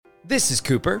This is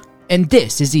Cooper. And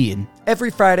this is Ian.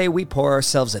 Every Friday, we pour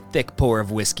ourselves a thick pour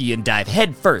of whiskey and dive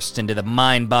headfirst into the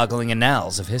mind-boggling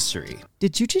annals of history.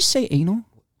 Did you just say anal?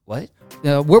 What?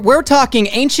 We're talking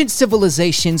ancient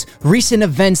civilizations, recent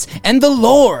events, and the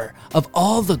lore of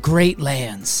all the great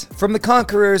lands. From the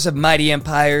conquerors of mighty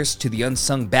empires to the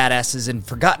unsung badasses and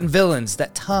forgotten villains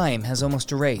that time has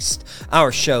almost erased,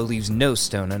 our show leaves no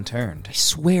stone unturned. I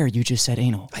swear you just said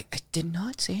anal. I did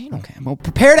not say anal. Okay, well,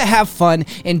 prepare to have fun,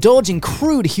 indulge in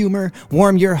crude humor,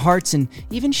 warm your hearts, and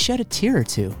even shed a tear or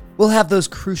two. We'll have those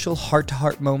crucial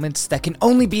heart-to-heart moments that can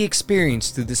only be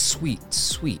experienced through this sweet,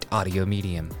 sweet audio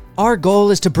medium. Our goal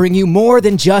is to bring you more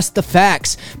than just the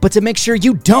facts, but to make sure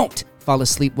you don't fall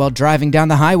asleep while driving down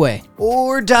the highway.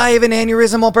 Or die of an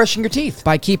aneurysm while brushing your teeth.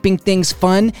 By keeping things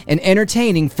fun and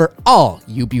entertaining for all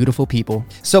you beautiful people.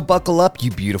 So buckle up,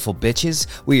 you beautiful bitches.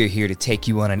 We are here to take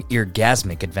you on an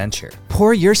eargasmic adventure.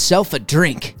 Pour yourself a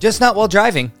drink. Just not while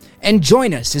driving. And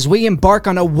join us as we embark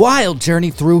on a wild journey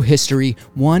through history,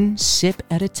 one sip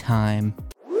at a time.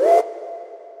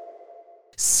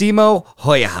 Simo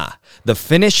Häyhä, the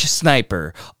Finnish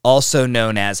sniper, also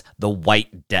known as the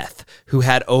White Death, who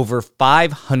had over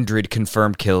 500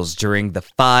 confirmed kills during the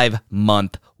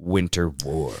 5-month Winter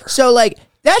War. So,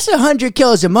 that's 100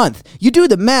 kills a month. You do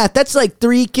the math, that's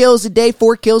 3 kills a day,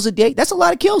 4 kills a day. That's a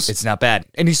lot of kills. It's not bad.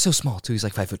 And he's so small, too. He's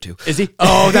like 5'2". Is he?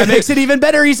 Oh, that makes it even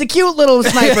better. He's a cute little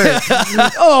sniper.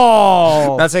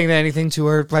 Oh. Not saying anything to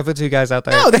our 5'2" guys out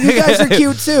there. No, you guys are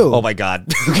cute, too. Oh, my God.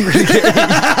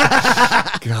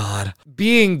 God.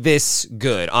 Being this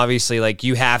good, obviously,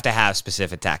 you have to have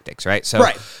specific tactics, right? So,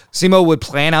 right. Simo would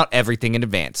plan out everything in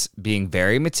advance, being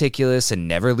very meticulous and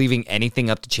never leaving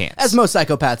anything up to chance. As most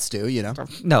psychopaths do, you know.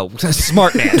 No, a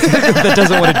smart man that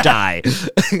doesn't want to die.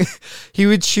 He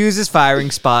would choose his firing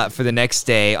spot for the next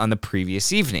day on the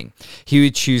previous evening. He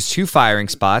would choose 2 firing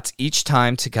spots each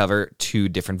time to cover 2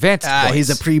 different vantage points. He's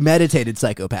a premeditated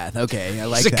psychopath. Okay, I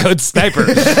like that. He's a good sniper.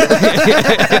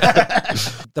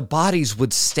 The bodies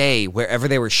would stay wherever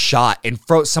they were shot, and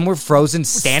some were frozen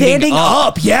standing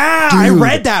up. Yeah, Dude, I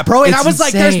read that, bro, and I was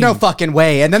like, "There's insane. no fucking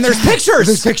way." And then there's pictures.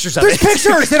 There's pictures of There's it.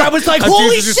 pictures, and I was like,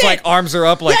 "Holy shit!" Just arms are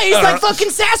up, yeah, he's like fucking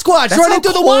Sasquatch That's running how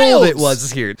through the cold wild. It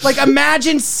was here.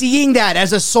 Imagine seeing that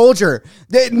as a soldier.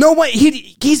 No one.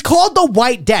 He's called the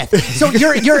White Death. So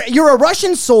you're a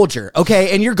Russian soldier,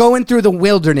 okay, and you're going through the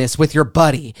wilderness with your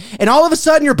buddy, and all of a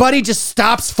sudden your buddy just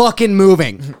stops fucking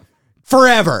moving.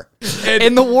 Forever.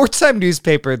 In the wartime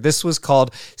newspaper, this was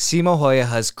called Simo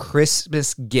Häyhä's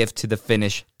Christmas gift to the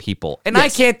Finnish people. And yes. I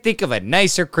can't think of a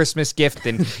nicer Christmas gift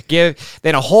than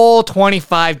a whole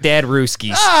 25 dead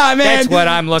Ruskies. Ah, man. That's what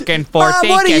I'm looking for. Mom,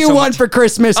 what do you want for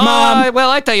Christmas, Mom?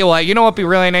 Well, I tell you what. You know what'd be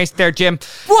really nice there, Jim?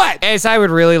 What? Is I would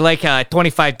really like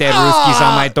 25 dead Ruskies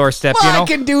on my doorstep, well, you know? I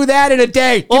can do that in a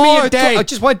day. Give me a day.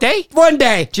 Just one day? One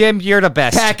day. Jim, you're the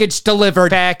best. Package delivered.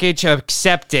 Package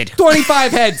accepted.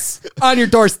 25 heads on your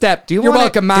doorstep. You're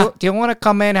welcome, Ma. Do you want to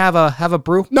come in have a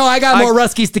brew? No, I got more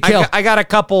Ruskies to kill. I got a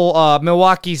couple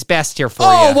Milwaukee's best here for you.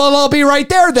 Oh, well, I'll be right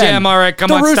there then. Jim, all right,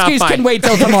 come on, stop by. The Ruskies can wait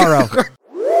till tomorrow.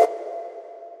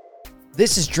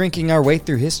 This is Drinking Our Way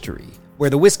Through History, where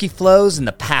the whiskey flows and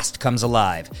the past comes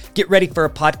alive. Get ready for a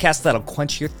podcast that'll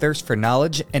quench your thirst for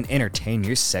knowledge and entertain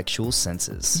your sexual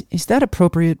senses. Is that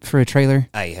appropriate for a trailer?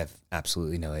 I have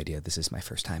absolutely no idea. This is my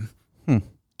first time.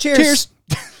 Cheers.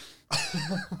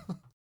 Cheers.